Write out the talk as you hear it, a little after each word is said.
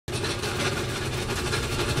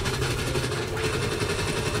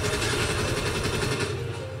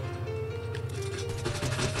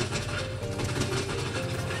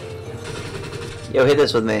Yo, hit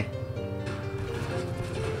this with me.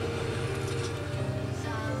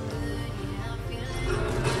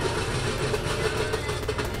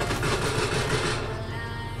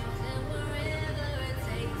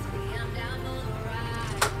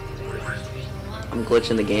 I'm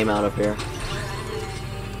glitching the game out up here.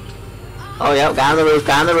 Oh, yeah, guy on the roof,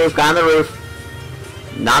 guy on the roof, guy on the roof.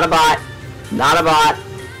 Not a bot. Not a bot.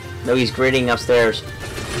 No, he's gritting upstairs.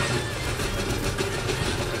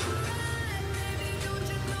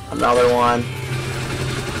 Another one.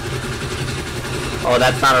 Oh,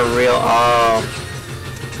 that's not a real... Oh.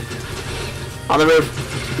 On the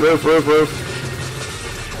roof. Roof, roof, roof.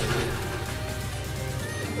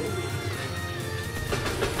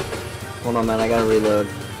 Hold on, man. I gotta reload.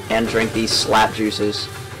 And drink these slap juices.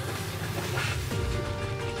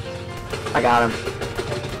 I got him.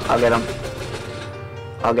 I'll get him.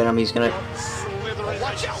 I'll get him. He's gonna...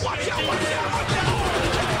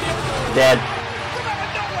 Dead.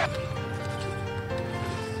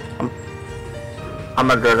 I'm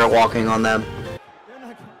a girder walking on them.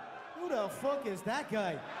 Who the fuck is that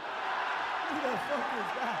guy? Who the fuck is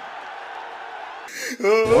that?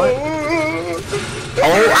 What?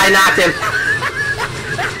 Oh, I knocked him.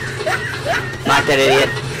 Knocked that idiot.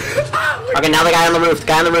 Okay, now the guy on the roof. The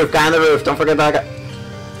guy on the roof. Guy on the roof. Don't forget about that guy.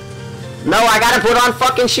 No, I gotta put on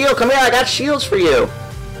fucking shield. Come here, I got shields for you.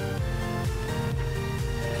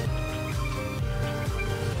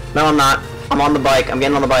 No, I'm not. I'm on the bike. I'm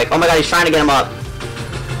getting on the bike. Oh my god, he's trying to get him up.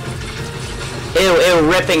 Ew, ew,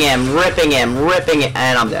 ripping him, ripping him, ripping it,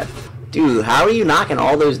 and I'm dead. Dude, how are you knocking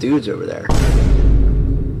all those dudes over there?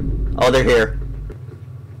 Oh, they're here.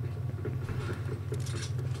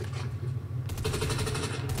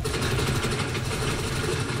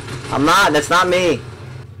 I'm not, that's not me.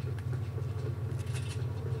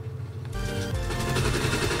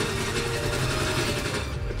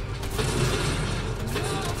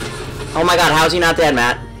 Oh my god, how's he not dead,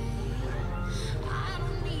 Matt?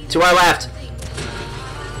 To our left.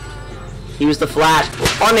 He was the flash.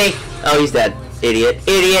 On me! Oh, he's dead. Idiot.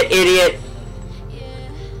 Idiot, idiot.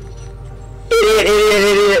 Idiot, idiot,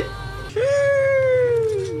 idiot.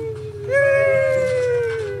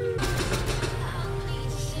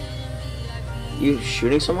 You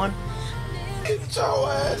shooting someone? Get your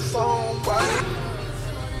ass on, buddy.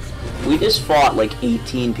 We just fought like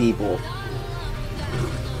 18 people.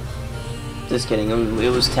 Just kidding, it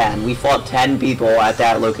was 10. We fought 10 people at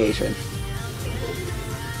that location.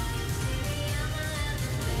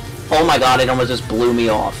 Oh my god, it almost just blew me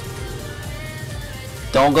off.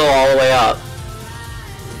 Don't go all the way up.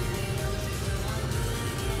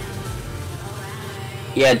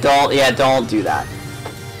 Yeah, don't do that.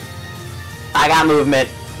 I got movement.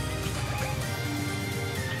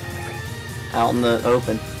 Out in the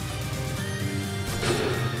open.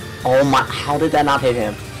 Oh my, how did that not hit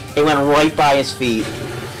him? It went right by his feet.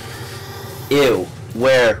 Ew.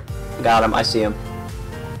 Where? Got him, I see him.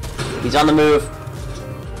 He's on the move.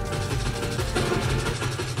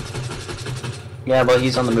 Yeah, but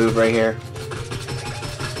he's on the move right here.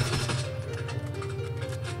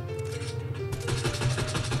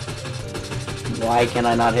 Why can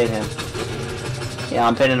I not hit him? Yeah,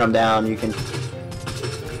 I'm pinning him down. You can...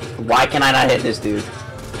 Why can I not hit this dude?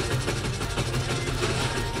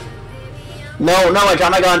 No, no, I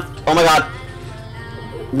dropped my gun. Oh my god.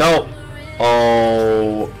 No.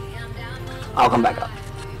 Oh. I'll come back up.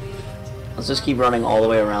 Let's just keep running all the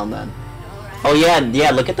way around then. Oh yeah,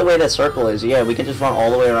 yeah, look at the way that circle is. Yeah, we can just run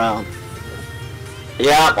all the way around.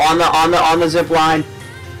 Yeah, on the zip line.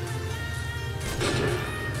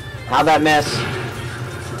 How'd that miss?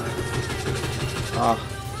 Oh.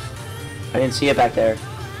 I didn't see it back there.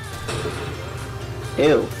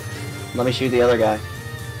 Ew. Let me shoot the other guy.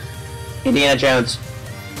 Indiana Jones.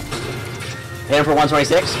 Hit him for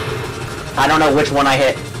 126? I don't know which one I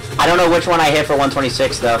hit. I don't know which one I hit for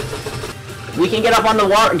 126 though. We can get up on the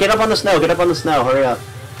water. Get up on the snow. Get up on the snow. Hurry up.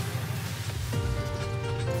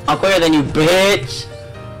 I'm quicker than you, bitch.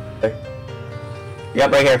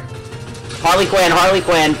 Yep, right here. Harley Quinn. Harley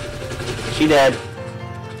Quinn. She dead.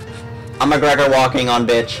 I'm McGregor walking on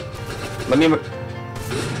bitch. Let me...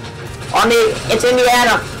 On me. It's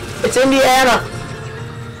Indiana. It's Indiana.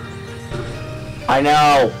 I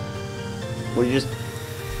know. Will you just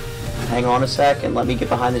hang on a sec and let me get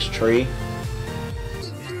behind this tree?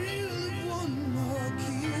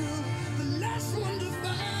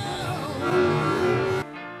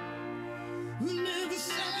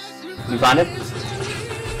 You find him?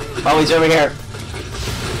 Oh, he's over here.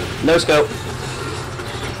 No scope.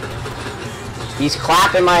 He's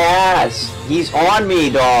clapping my ass. He's on me,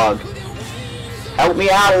 dog. Help me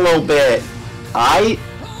out a little bit.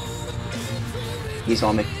 He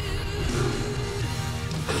saw me.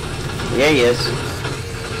 Yeah, he is.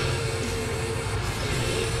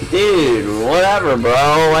 Dude, whatever, bro.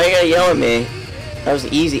 Why you gotta yell at me? That was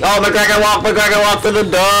easy. Oh, McGregor walk to the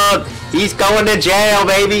dog. He's going to jail,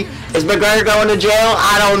 baby. Is McGregor going to jail?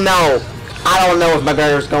 I don't know. I don't know if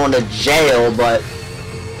McGregor's going to jail, but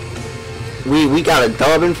we got a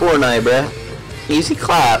dub in Fortnite, bruh. Easy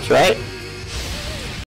claps, right?